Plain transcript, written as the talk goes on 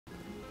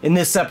In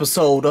this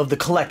episode of the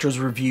Collector's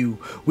Review,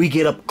 we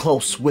get up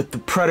close with the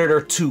Predator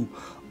 2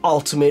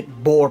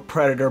 Ultimate Boar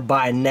Predator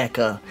by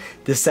Neca.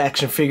 This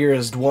action figure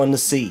is one to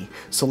see,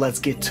 so let's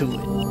get to it.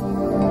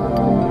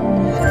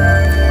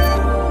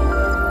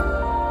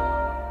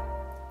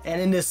 And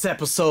in this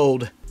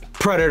episode,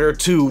 Predator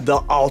 2,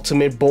 the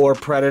Ultimate Boar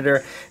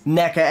Predator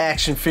Neca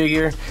action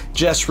figure,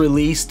 just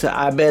released.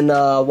 I've been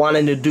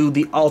wanting to do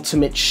the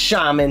Ultimate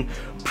Shaman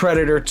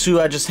Predator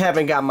 2. I just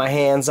haven't got my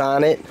hands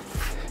on it.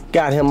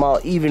 Got him all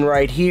even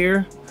right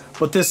here.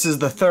 But this is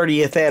the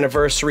 30th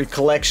anniversary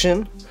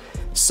collection,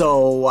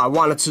 so I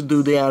wanted to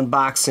do the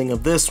unboxing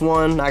of this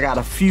one. I got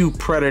a few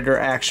Predator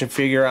action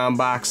figure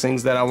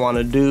unboxings that I want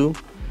to do.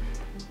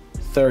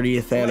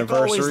 30th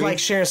anniversary. Like always, like,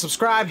 share, and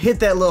subscribe. Hit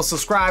that little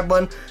subscribe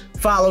button.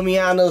 Follow me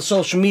on the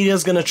social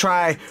medias. Gonna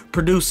try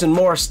producing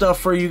more stuff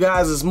for you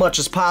guys as much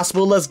as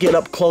possible. Let's get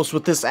up close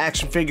with this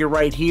action figure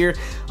right here.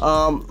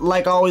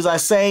 Like always I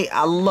say,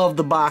 I love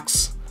the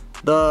box.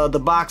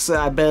 The box that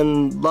I've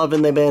been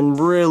loving. They've been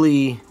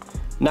really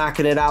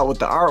knocking it out with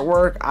the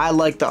artwork. I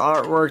like the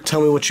artwork. Tell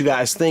me what you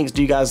guys think.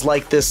 Do you guys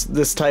like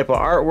this type of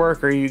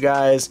artwork, or are you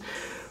guys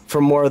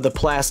for more of the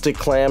plastic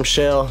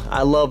clamshell?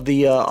 I love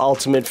the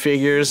Ultimate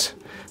figures.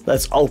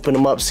 Let's open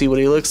him up, see what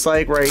he looks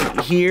like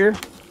right here.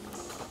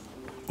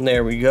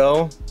 There we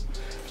go.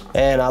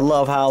 And I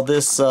love how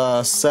this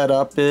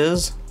setup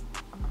is.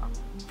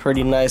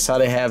 Pretty nice how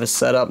they have it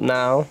set up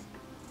now.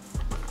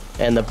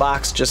 And the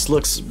box just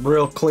looks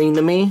real clean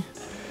to me.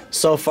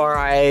 So far,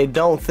 I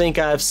don't think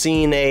I've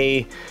seen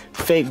a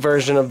fake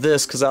version of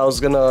this, because I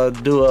was gonna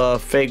do a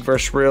fake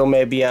versus real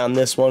maybe on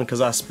this one, because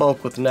I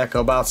spoke with Neca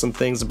about some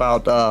things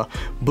about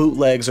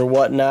bootlegs or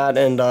whatnot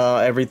and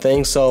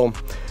everything. So,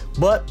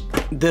 but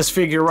this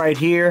figure right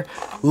here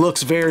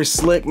looks very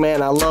slick,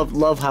 man. I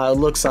love how it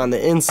looks on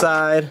the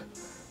inside,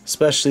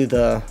 especially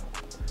the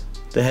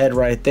head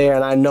right there.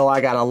 And I know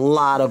I got a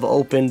lot of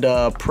opened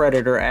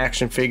Predator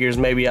action figures.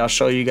 Maybe I'll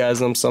show you guys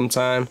them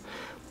sometime.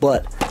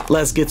 But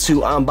let's get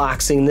to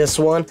unboxing this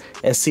one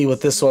and see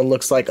what this one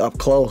looks like up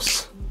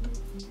close.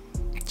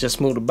 Just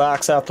move the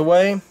box out the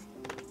way.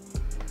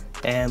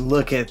 And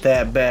look at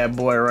that bad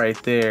boy right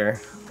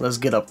there. Let's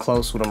get up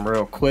close with him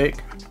real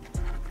quick.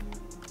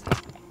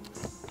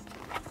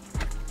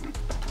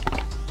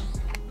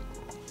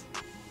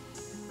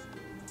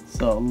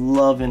 So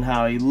loving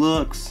how he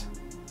looks.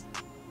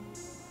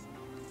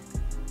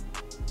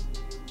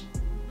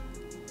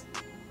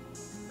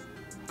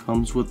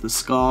 Comes with the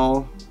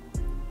skull.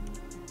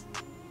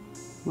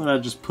 But I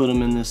just put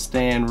him in this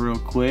stand real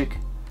quick.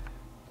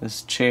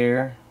 This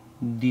chair,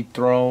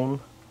 dethrone.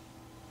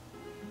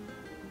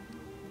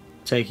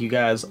 Take you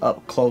guys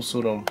up close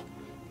with him.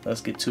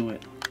 Let's get to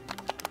it.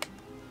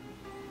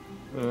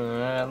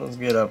 Alright, let's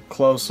get up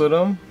close with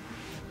him.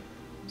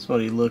 That's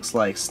what he looks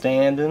like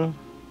standing.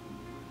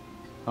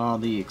 All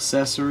the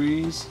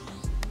accessories.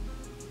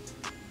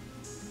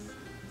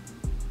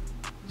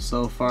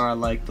 So far I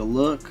like the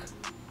look.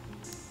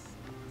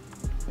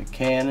 The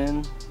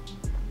cannon.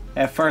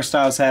 At first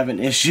I was having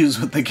issues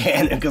with the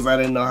cannon because I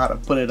didn't know how to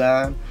put it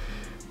on.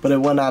 But it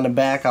went on the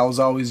back. I was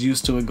always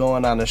used to it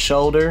going on the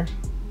shoulder.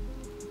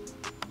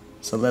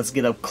 So let's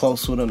get up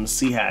close with him and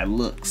see how it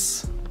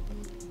looks.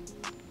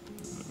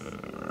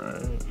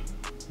 Alright.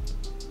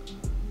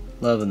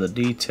 Loving the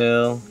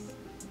detail.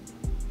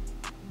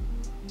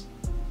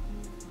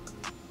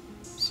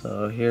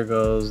 So here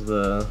goes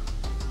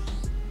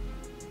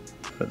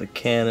for the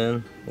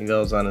cannon. It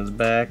goes on his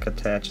back,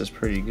 attaches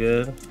pretty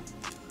good.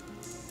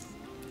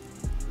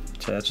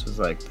 Attaches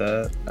like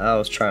that. I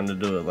was trying to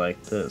do it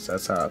like this.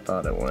 That's how I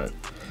thought it went.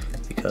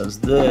 Because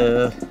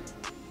the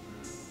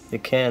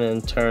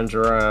cannon turns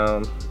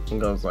around and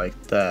goes like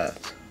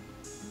that.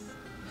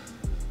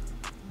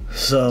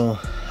 So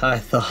I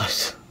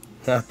thought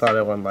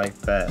it went like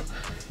that.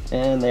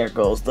 And there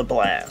goes the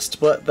blast.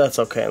 But that's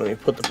okay. Let me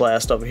put the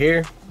blast over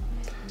here.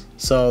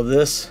 So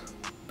this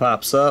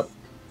pops up,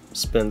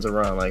 spins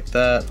around like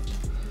that,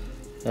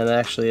 and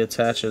actually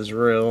attaches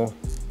real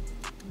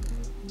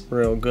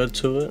good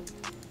to it.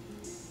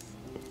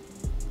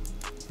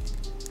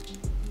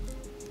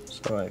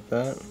 So like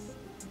that.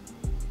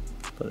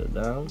 Put it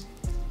down.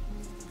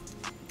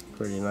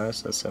 Pretty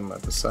nice. That's him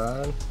at the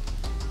side.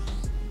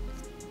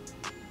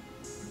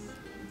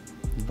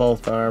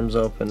 Both arms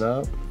open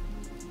up.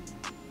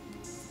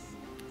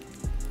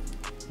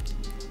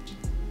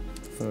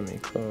 Let me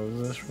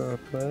close this real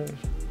quick,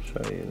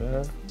 show you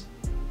that.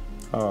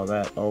 Oh,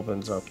 that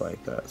opens up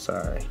like that,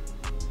 sorry.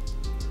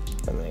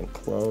 And then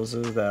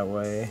closes that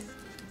way.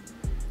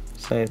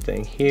 Same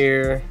thing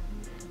here.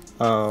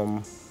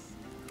 Now,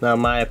 in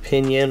my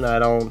opinion, I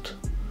don't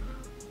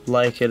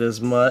like it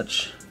as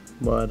much,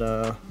 but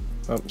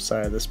I'm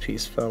sorry, this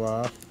piece fell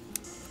off.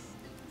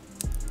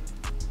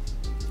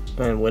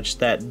 And which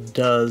that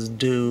does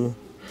do.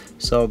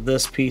 So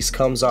this piece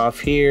comes off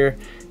here,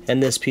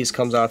 and this piece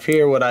comes off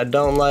here. What I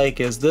don't like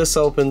is this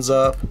opens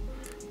up.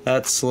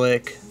 That's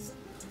slick.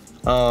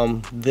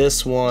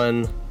 This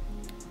one,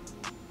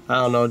 I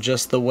don't know,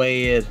 just the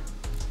way it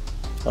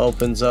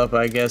opens up,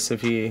 I guess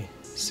if you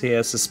So he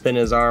has to spin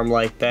his arm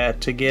like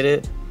that to get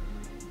it.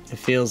 It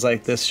feels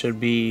like this should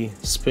be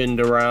spinned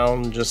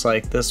around just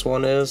like this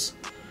one is,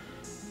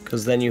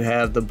 because then you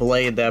have the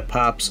blade that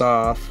pops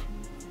off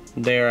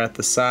there at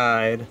the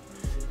side,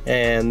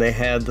 and they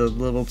had the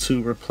little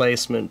 2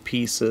 replacement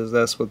pieces.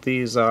 That's what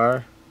these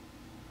are,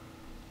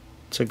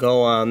 to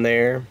go on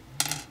there.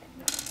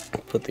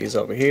 Put these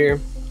over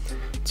here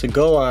to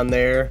go on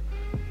there,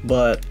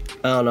 but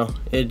I don't know,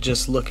 it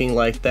just looking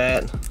like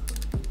that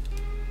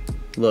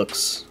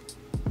looks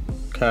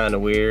kind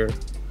of weird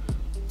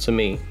to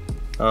me.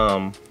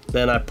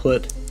 Then I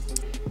put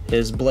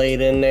his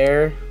blade in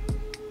there,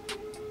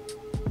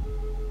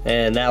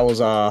 and that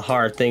was a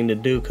hard thing to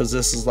do because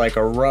this is like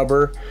a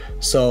rubber,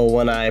 so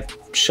when I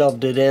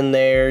shoved it in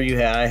there,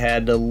 I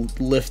had to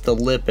lift the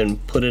lip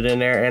and put it in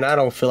there, and I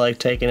don't feel like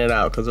taking it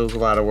out because it was a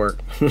lot of work.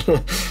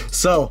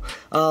 So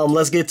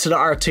let's get to the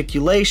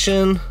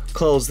articulation.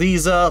 Close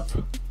these up,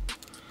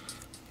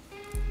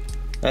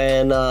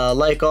 and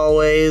like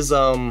always,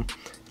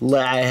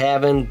 I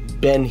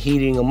haven't been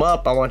heating them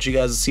up. I want you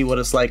guys to see what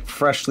it's like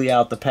freshly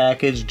out the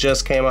package.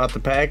 Just came out the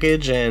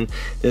package, and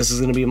this is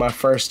going to be my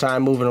first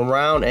time moving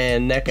around,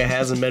 and Neca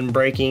hasn't been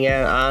breaking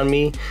on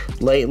me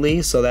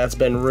lately, so that's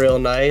been real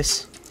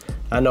nice.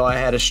 I know I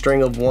had a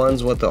string of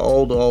ones with the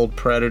old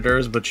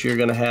Predators, but you're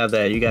going to have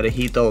that. You got to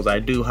heat those. I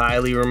do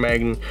highly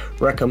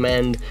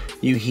recommend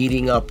you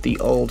heating up the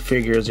old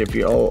figures if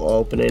you're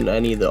opening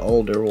any of the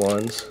older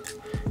ones.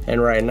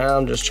 And right now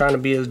I'm just trying to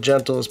be as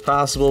gentle as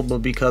possible, but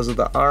because of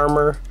the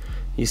armor,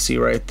 you see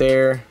right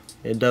there,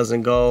 it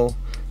doesn't go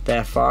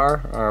that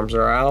far. Arms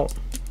are out.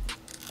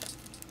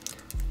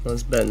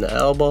 Let's bend the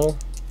elbow.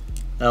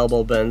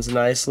 Elbow bends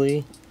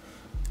nicely.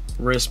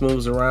 Wrist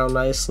moves around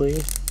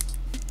nicely.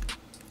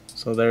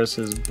 So there's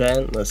his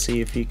bent. Let's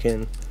see if he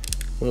can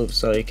move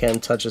so he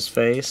can touch his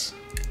face.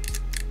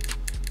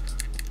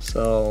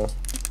 So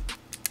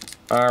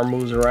arm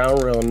moves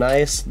around real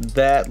nice.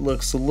 That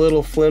looks a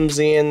little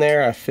flimsy in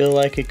there. I feel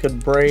like it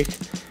could break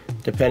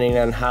depending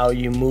on how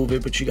you move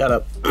it, but you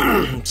gotta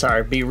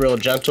sorry, be real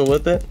gentle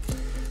with it.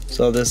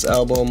 So this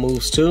elbow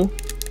moves too.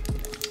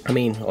 I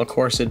mean, of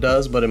course it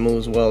does, but it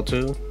moves well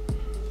too.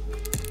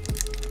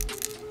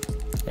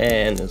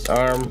 And his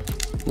arm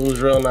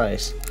moves real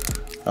nice.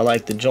 I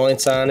like the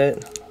joints on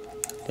it.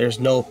 There's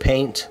no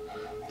paint.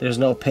 There's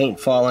no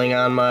paint falling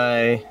on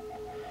my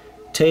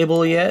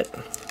table yet.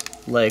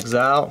 Legs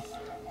out.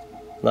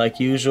 Like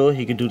usual,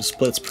 he can do the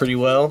splits pretty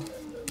well.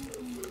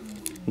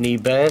 Knee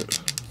bent.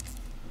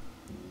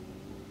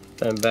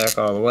 Bend back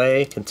all the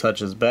way. Can touch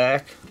his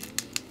back.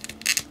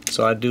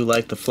 So I do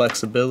like the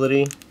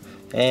flexibility.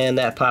 And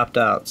that popped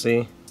out,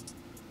 see?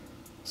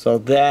 So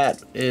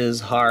that is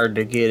hard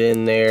to get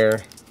in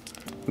there.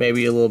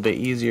 Maybe a little bit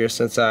easier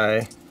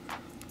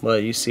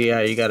but you see how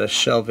you gotta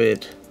shove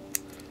it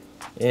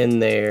in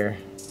there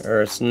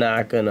or it's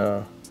not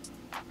gonna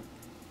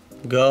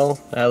go,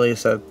 at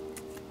least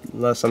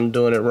unless I'm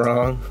doing it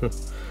wrong.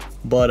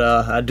 But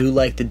I do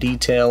like the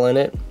detail in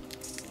it.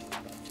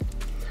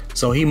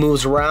 So he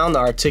moves around. The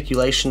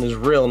articulation is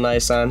real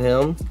nice on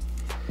him,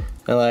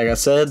 and like I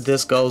said,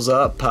 this goes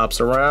up,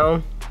 pops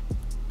around.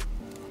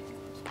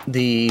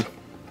 The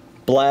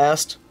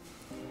blast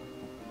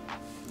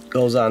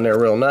goes on there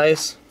real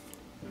nice.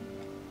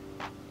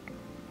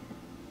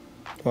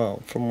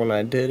 Well, from when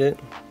I did it,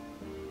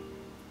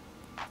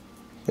 I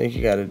think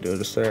you got to do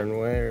it a certain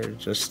way, or it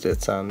just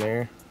sits on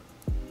there.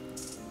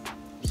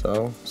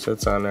 So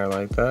sits on there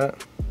like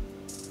that.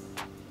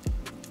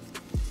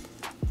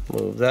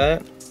 Move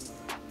that.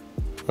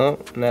 Oh,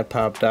 and that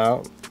popped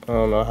out. I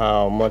don't know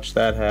how much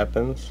that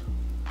happens,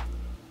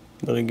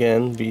 but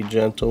again, be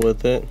gentle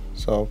with it.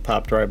 So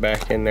popped right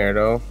back in there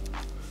though.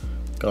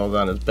 Goes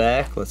on his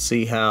back. Let's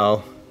see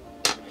how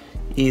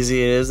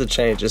easy it is to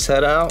change his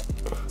head out.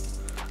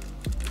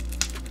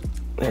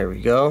 There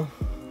we go.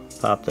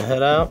 Pop the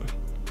head out.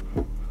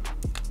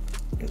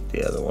 Get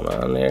the other one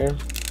on there.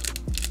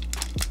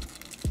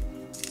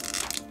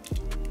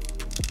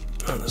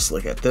 Let's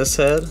look at this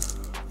head.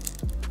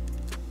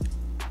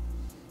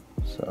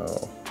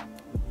 So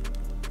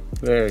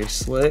very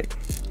slick.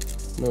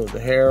 Move the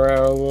hair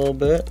around a little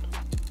bit.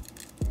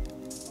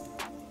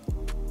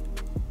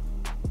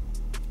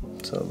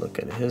 So look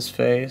at his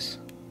face.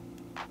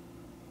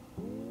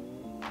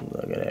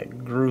 Look at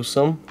that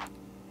gruesome.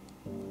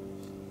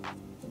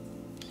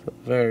 So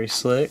very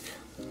slick.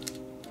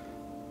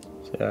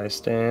 See how he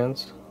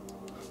stands.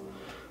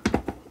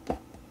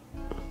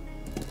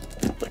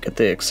 Look at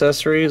the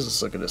accessories.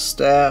 Let's look at his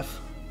staff.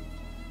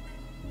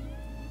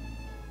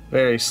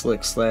 Very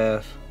slick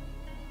staff.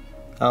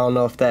 I don't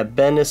know if that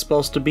bend is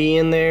supposed to be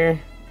in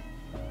there,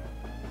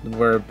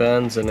 where it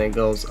bends and it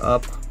goes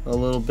up a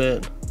little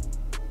bit.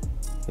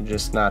 It's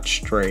just not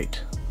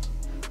straight.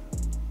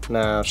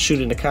 Now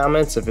shoot in the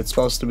comments if it's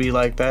supposed to be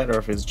like that or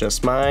if it's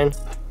just mine.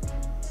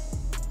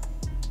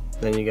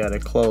 Then you got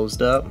it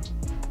closed up.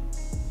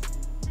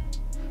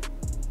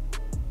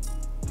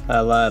 I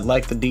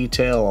like the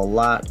detail a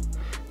lot.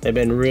 They've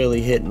been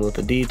really hitting with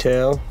the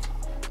detail.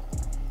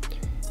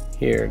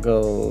 Here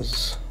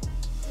goes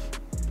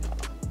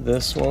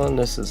This one,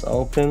 this is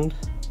opened,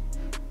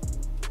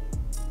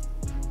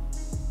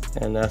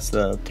 and that's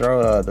the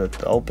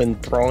the open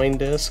throwing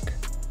disc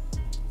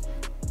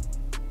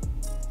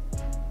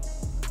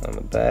on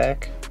the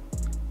back,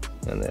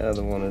 and the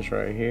other one is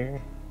right here.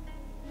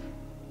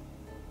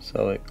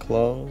 So it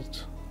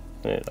closed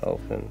and it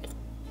opened.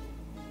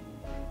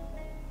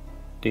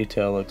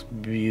 Detail looks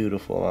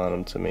beautiful on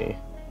him to me.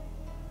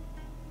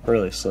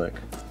 Really slick.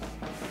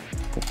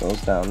 It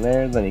goes down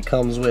there. Then he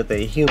comes with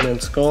a human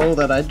skull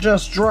that I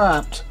just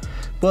dropped.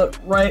 But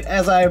right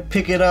as I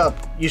pick it up,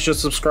 you should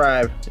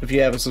subscribe. If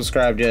you haven't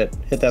subscribed yet,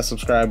 hit that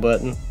subscribe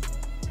button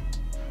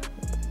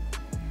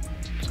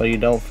so you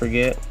don't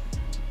forget.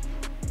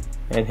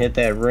 And hit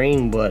that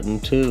ring button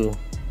too.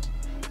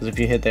 Because if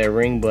you hit that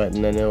ring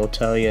button, then it will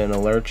tell you and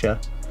alert you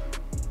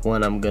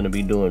when I'm going to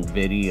be doing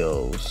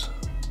videos.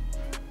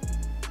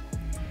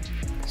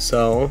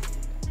 So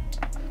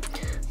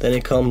then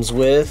it comes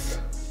with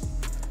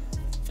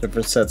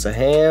different sets of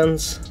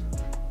hands.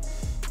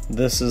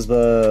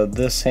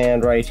 This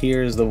hand right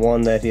here is the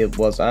one that it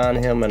was on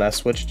him, and I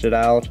switched it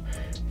out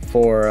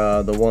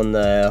for the one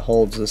that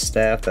holds the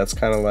staff. That's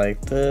kind of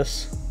like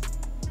this.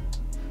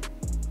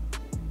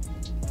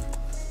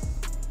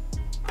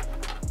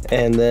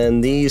 And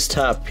then these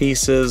top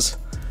pieces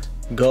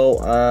go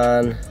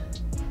on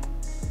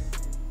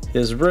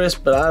his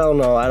wrist, but I don't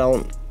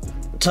know.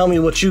 Tell me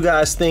what you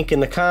guys think in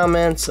the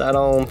comments. I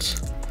don't.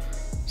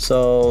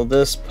 So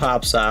this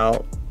pops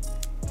out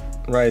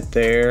right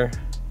there,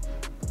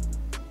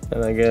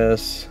 and I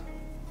guess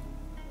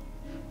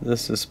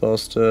this is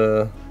supposed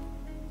to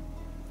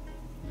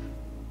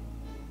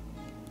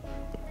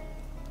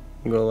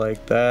go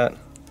like that,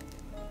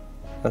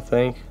 I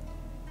think.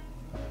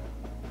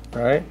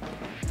 Right?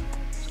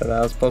 So that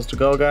was supposed to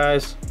go,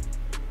 guys.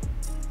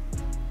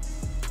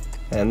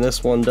 And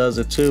this one does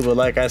it too, but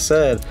like I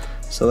said,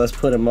 so let's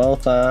put them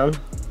both on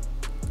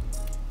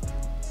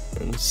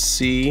and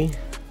see.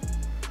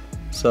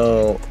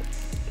 So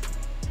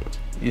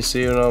you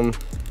see what I'm,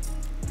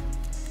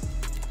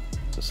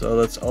 so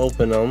let's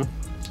open them,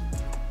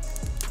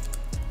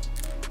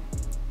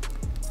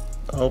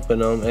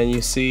 and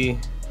you see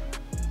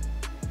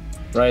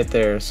right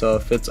there. So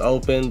if it's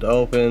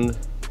opened,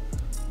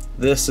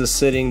 this is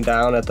sitting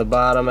down at the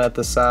bottom at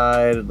the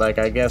side, like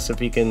I guess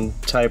if you can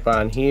type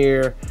on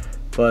here,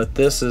 but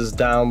this is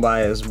down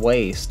by his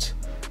waist.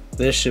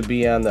 This should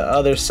be on the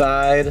other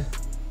side,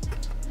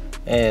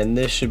 and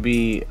this should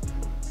be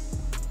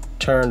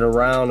turned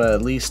around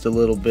at least a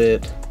little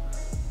bit,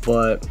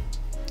 but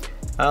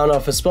I don't know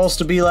if it's supposed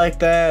to be like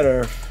that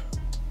or if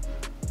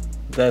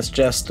that's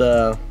just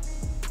a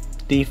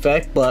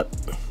defect. But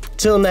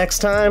till next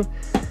time,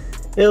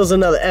 it was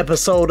another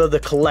episode of the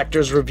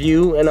Collector's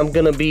Review, and I'm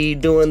gonna be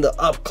doing the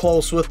up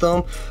close with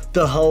them,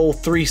 the whole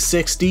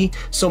 360.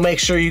 So make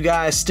sure you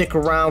guys stick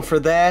around for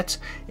that,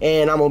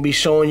 and I'm gonna be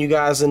showing you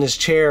guys in this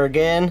chair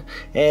again,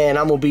 and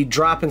I'm gonna be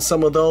dropping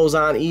some of those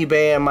on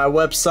eBay and my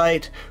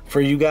website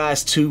for you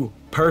guys to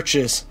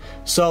purchase.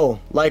 So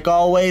like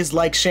always,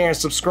 like, share, and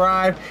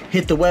subscribe.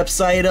 Hit the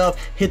website up,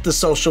 hit the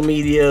social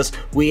medias.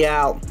 We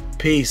out.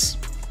 Peace.